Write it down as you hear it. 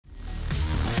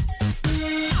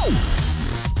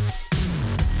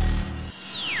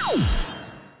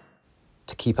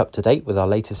keep up to date with our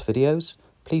latest videos,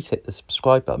 please hit the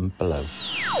subscribe button below.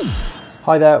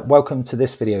 Hi there, welcome to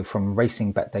this video from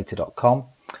racingbetdata.com.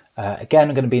 Again,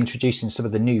 I'm going to be introducing some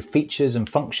of the new features and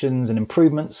functions and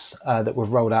improvements that we've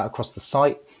rolled out across the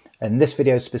site. And this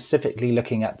video is specifically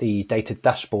looking at the data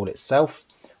dashboard itself,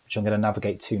 which I'm going to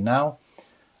navigate to now.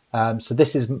 So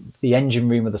this is the engine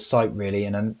room of the site really,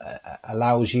 and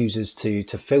allows users to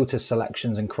filter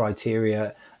selections and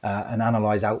criteria and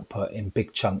analyze output in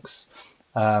big chunks.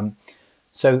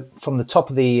 So from the top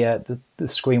of the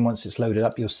screen, once it's loaded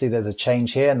up, you'll see there's a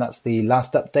change here, and that's the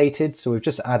last updated. So we've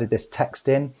just added this text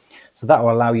in. So that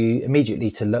will allow you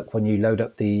immediately to look when you load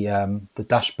up the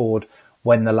dashboard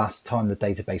when the last time the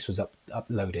database was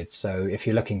uploaded. So if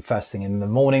you're looking first thing in the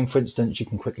morning, for instance, you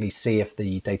can quickly see if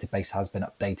the database has been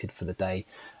updated for the day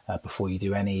before you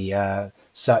do any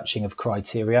searching of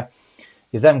criteria.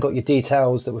 You've then got your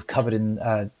details that we've covered in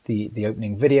the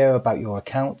opening video about your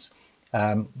account.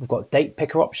 We've got date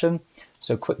picker option,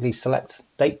 so quickly select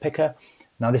date picker.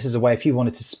 Now this is a way if you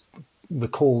wanted to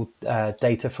recall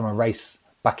data from a race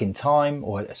back in time,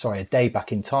 or sorry, a day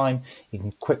back in time, you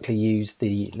can quickly use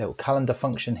the little calendar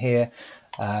function here,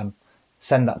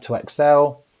 send that to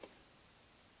Excel.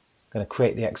 I'm going to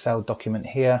create the Excel document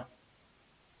here.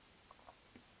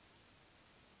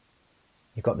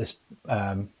 You've got this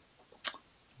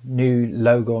new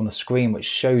logo on the screen which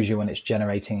shows you when it's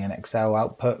generating an Excel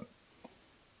output.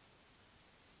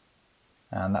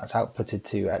 And that's outputted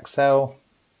to Excel.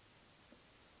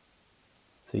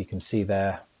 So you can see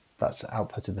there, that's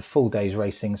outputted the full day's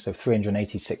racing. So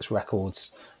 386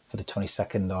 records for the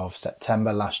 22nd of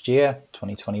September last year,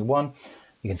 2021.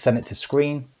 You can send it to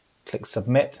screen, click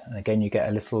submit. And again, you get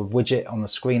a little widget on the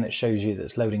screen that shows you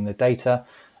that's loading the data.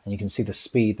 And you can see the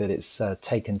speed that it's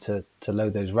taken to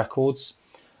load those records.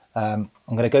 I'm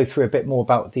going to go through a bit more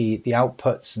about the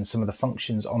outputs and some of the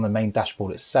functions on the main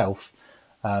dashboard itself.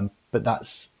 But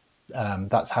that's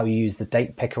how you use the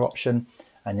date picker option,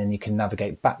 and then you can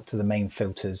navigate back to the main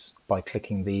filters by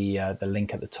clicking the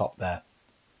link at the top there.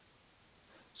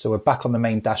 So we're back on the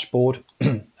main dashboard.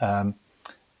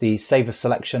 The saver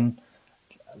selection,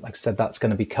 like I said, that's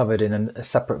going to be covered in a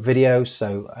separate video.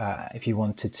 So if you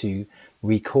wanted to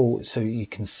recall, so you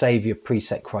can save your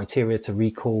preset criteria to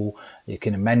recall, you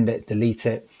can amend it, delete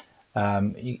it.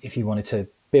 If you wanted to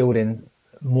build in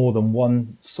more than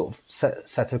one sort of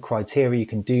set of criteria, you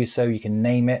can do so. You can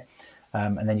name it,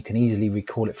 and then you can easily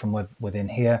recall it from within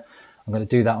here. I'm going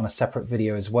to do that on a separate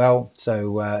video as well,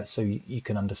 so you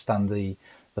can understand the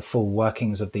full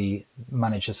workings of the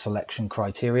manager selection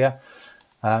criteria.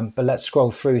 But let's scroll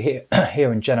through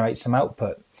here and generate some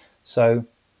output. So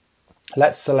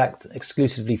let's select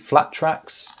exclusively flat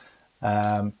tracks.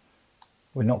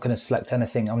 We're not going to select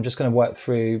anything. I'm just going to work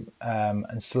through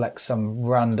and select some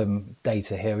random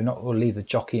data here. We'll leave the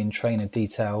jockey and trainer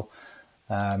detail.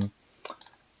 I'm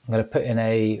going to put in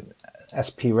a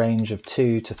SP range of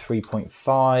 2 to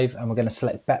 3.5, and we're going to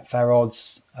select Betfair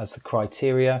odds as the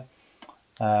criteria.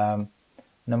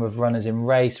 Number of runners in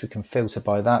race, we can filter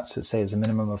by that. So it says a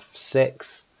minimum of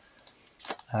 6.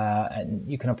 And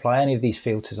you can apply any of these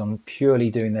filters. I'm purely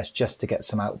doing this just to get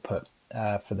some output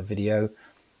for the video.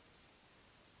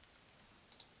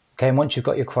 Okay, and once you've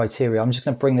got your criteria, I'm just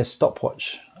going to bring this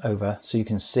stopwatch over so you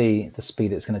can see the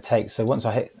speed it's going to take. So once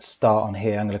I hit start on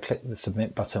here, I'm going to click the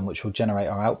submit button, which will generate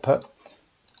our output.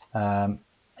 And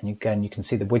again, you can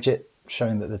see the widget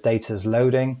showing that the data is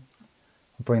loading.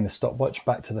 I'll bring the stopwatch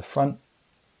back to the front.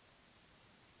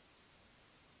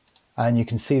 And you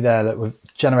can see there that we've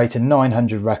generated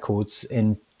 900 records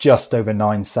in just over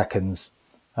 9 seconds.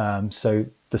 So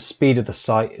the speed of the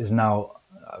site is now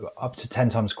up to 10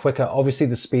 times quicker. Obviously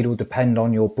the speed will depend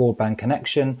on your broadband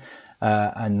connection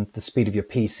and the speed of your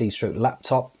PC stroke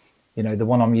laptop. You know, the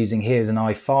one I'm using here is an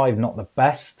i5, not the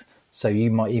best, so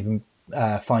you might even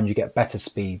find you get better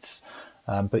speeds,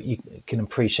 but you can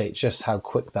appreciate just how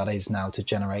quick that is now to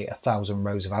generate 1,000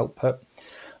 rows of output.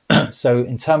 So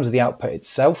in terms of the output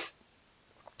itself,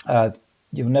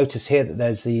 you'll notice here that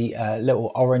there's the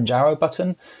little orange arrow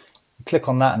button. Click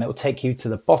on that and it will take you to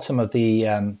the bottom of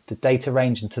the data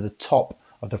range and to the top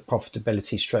of the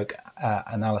profitability stroke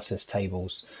analysis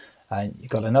tables.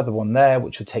 You've got another one there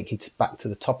which will take you back to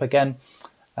the top again.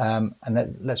 And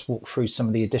let's walk through some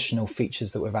of the additional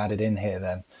features that we've added in here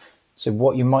then. So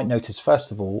what you might notice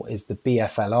first of all is the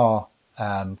BFLR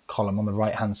column on the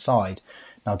right hand side.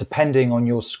 Now depending on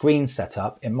your screen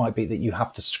setup, it might be that you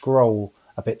have to scroll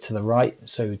a bit to the right,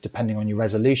 so depending on your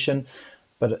resolution.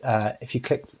 But if you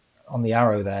click on the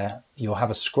arrow there, you'll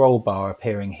have a scroll bar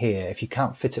appearing here. If you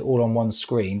can't fit it all on one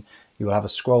screen, you will have a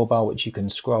scroll bar which you can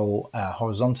scroll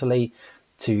horizontally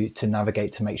to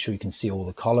navigate to make sure you can see all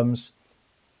the columns.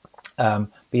 But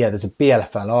yeah, there's a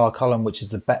BLFLR column, which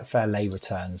is the Betfair Lay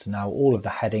Returns. Now all of the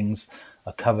headings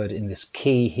are covered in this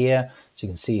key here. So you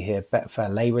can see here,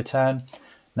 Betfair Lay Return.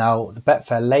 Now the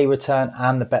Betfair Lay Return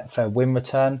and the Betfair Win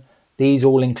Return, these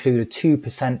all include a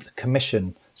 2%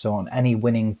 commission. So on any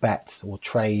winning bet or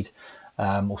trade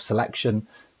or selection.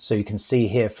 So you can see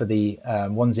here for the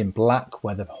ones in black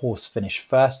where the horse finished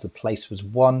first, the place was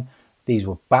 1. These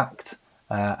were backed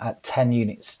at 10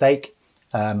 unit stake.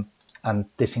 And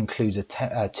this includes a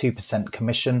 2%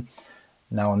 commission.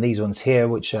 Now on these ones here,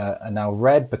 which are now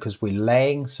red because we're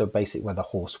laying, so basically where the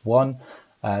horse won,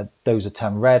 those are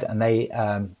turned red, and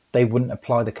they wouldn't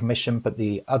apply the commission, but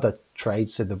the other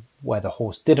trades, so where the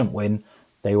horse didn't win,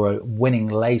 they were winning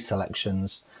lay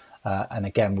selections, and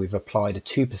again we've applied a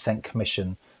 2%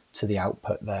 commission to the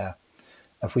output there.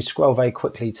 If we scroll very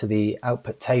quickly to the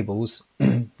output tables,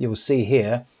 you will see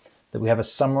here that we have a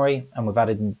summary, and we've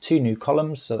added in 2 new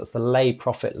columns. So that's the lay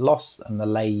profit loss and the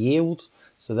lay yield.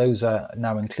 So those are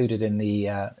now included in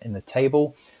the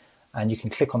table, and you can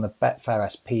click on the Betfair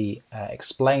SP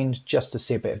explained just to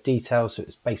see a bit of detail. So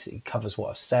it basically covers what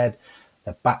I've said.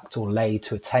 They're backed or laid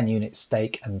to a 10 unit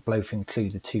stake, and both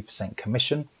include the 2%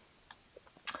 commission.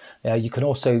 You can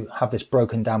also have this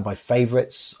broken down by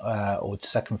favourites or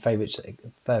second favourites,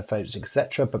 third favourites,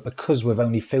 etc. But because we've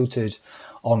only filtered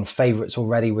on favourites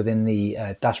already within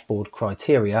the dashboard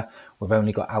criteria, we've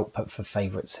only got output for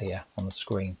favourites here on the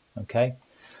screen. Okay,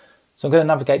 so I'm going to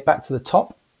navigate back to the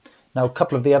top. Now, a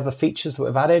couple of the other features that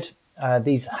we've added,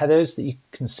 these headers that you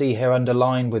can see here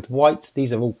underlined with white,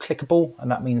 these are all clickable,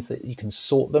 and that means that you can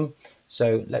sort them.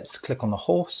 So let's click on the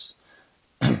horse.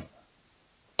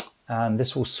 And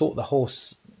this will sort the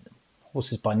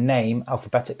horses by name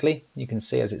alphabetically. You can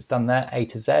see as it's done there, A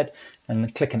to Z,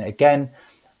 and clicking it again,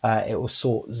 it will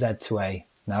sort Z to A.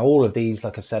 Now all of these,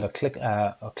 like I've said, are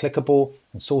clickable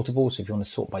and sortable. So if you want to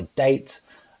sort by date,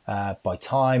 by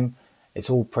time, it's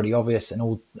all pretty obvious and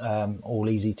all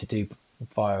easy to do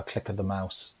via a click of the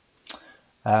mouse.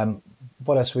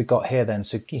 What else have we got here then?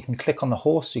 So you can click on the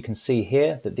horse. You can see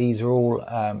here that these are all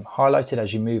highlighted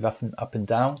as you move up and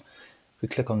down. If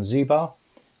we click on Zubar,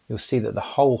 you'll see that the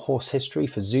whole horse history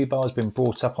for Zubar has been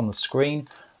brought up on the screen,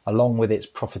 along with its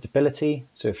profitability.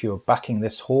 So if you were backing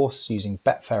this horse using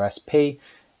Betfair SP,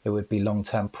 it would be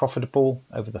long-term profitable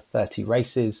over the 30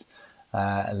 races,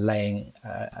 laying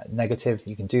negative.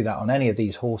 You can do that on any of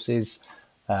these horses,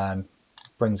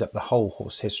 brings up the whole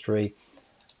horse history.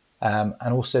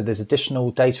 And also there's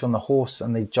additional data on the horse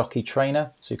and the jockey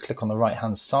trainer. So you click on the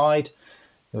right-hand side,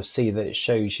 you'll see that it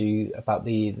shows you about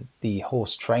the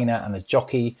horse trainer and the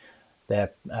jockey,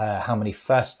 how many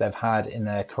firsts they've had in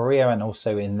their career and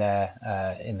also in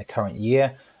the current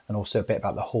year, and also a bit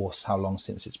about the horse, how long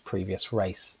since its previous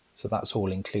race. So that's all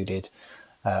included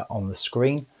on the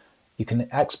screen. You can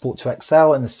export to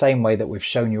Excel in the same way that we've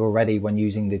shown you already when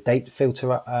using the date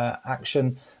filter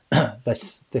action.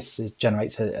 This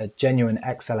generates a genuine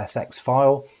XLSX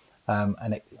file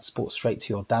and it exports straight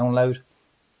to your download.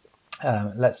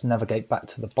 Let's navigate back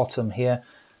to the bottom here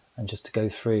and just to go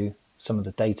through some of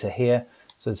the data here.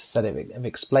 So as I said, I've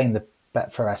explained the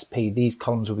Betfair SP. These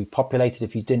columns will be populated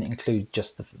if you didn't include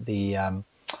just the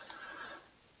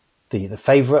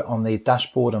favourite on the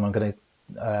dashboard, and I'm going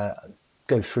to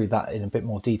go through that in a bit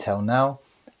more detail now.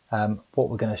 What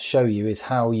we're going to show you is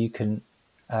how you can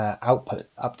output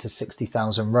up to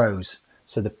 60,000 rows.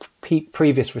 So the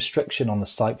previous restriction on the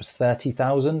site was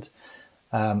 30,000.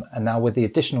 And now with the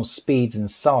additional speeds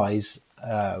and size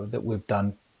that we've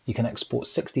done, you can export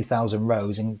 60,000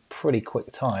 rows in pretty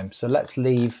quick time. So let's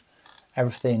leave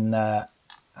everything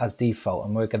as default,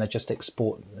 and we're going to just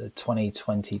export the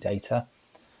 2020 data.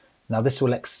 Now this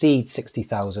will exceed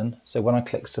 60,000. So when I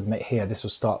click submit here, this will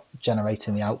start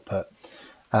generating the output.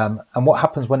 And what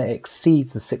happens when it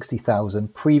exceeds the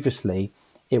 60,000? Previously,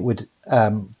 it would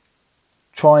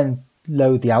try and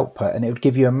load the output, and it would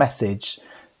give you a message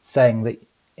saying that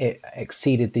it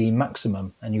exceeded the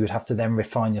maximum, and you would have to then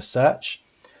refine your search.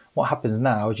 What happens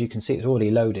now, as you can see it's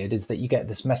already loaded, is that you get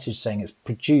this message saying it's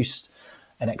produced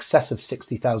an excess of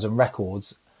 60,000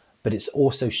 records, but it's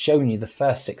also shown you the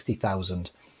first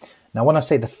 60,000. Now when I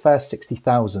say the first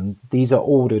 60,000, these are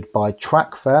ordered by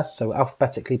track first, so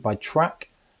alphabetically by track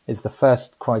is the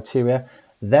first criteria,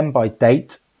 then by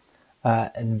date,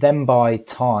 and then by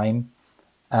time,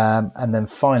 and then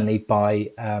finally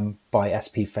by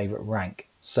SP favorite rank.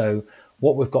 So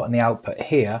what we've got in the output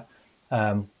here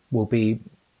will be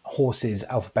horses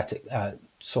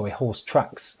horse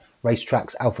tracks, race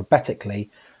tracks alphabetically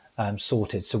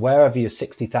sorted. So wherever your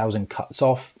 60,000 cuts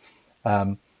off,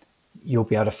 you'll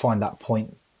be able to find that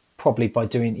point probably by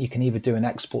doing, you can either do an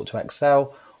export to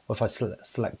Excel, or if I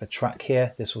select the track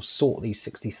here, this will sort these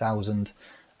 60,000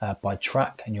 by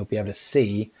track, and you'll be able to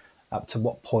see up to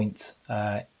what point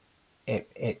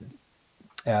it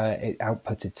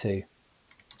outputted to.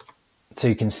 So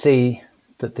you can see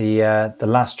that the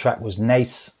last track was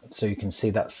NACE, so you can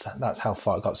see that's how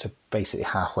far it got, so basically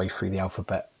halfway through the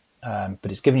alphabet.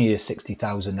 But it's giving you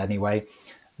 60,000 anyway.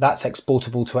 That's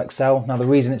exportable to Excel. Now, the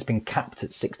reason it's been capped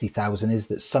at 60,000 is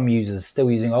that some users are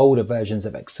still using older versions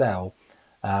of Excel,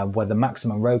 where the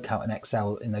maximum row count in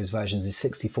Excel in those versions is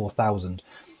 64,000.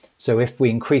 So if we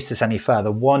increase this any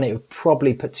further, one, it would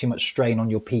probably put too much strain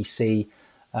on your PC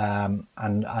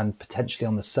and potentially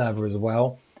on the server as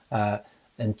well.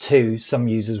 And two, some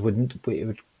users it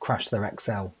would crash their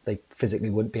Excel. They physically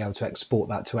wouldn't be able to export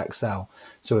that to Excel.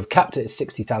 So we've capped it at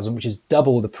 60,000, which is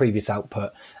double the previous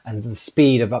output, and the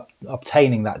speed of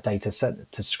obtaining that data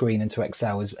set to screen into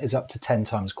Excel is up to 10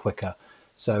 times quicker.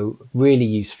 So really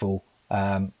useful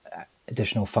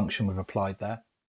additional function we've applied there.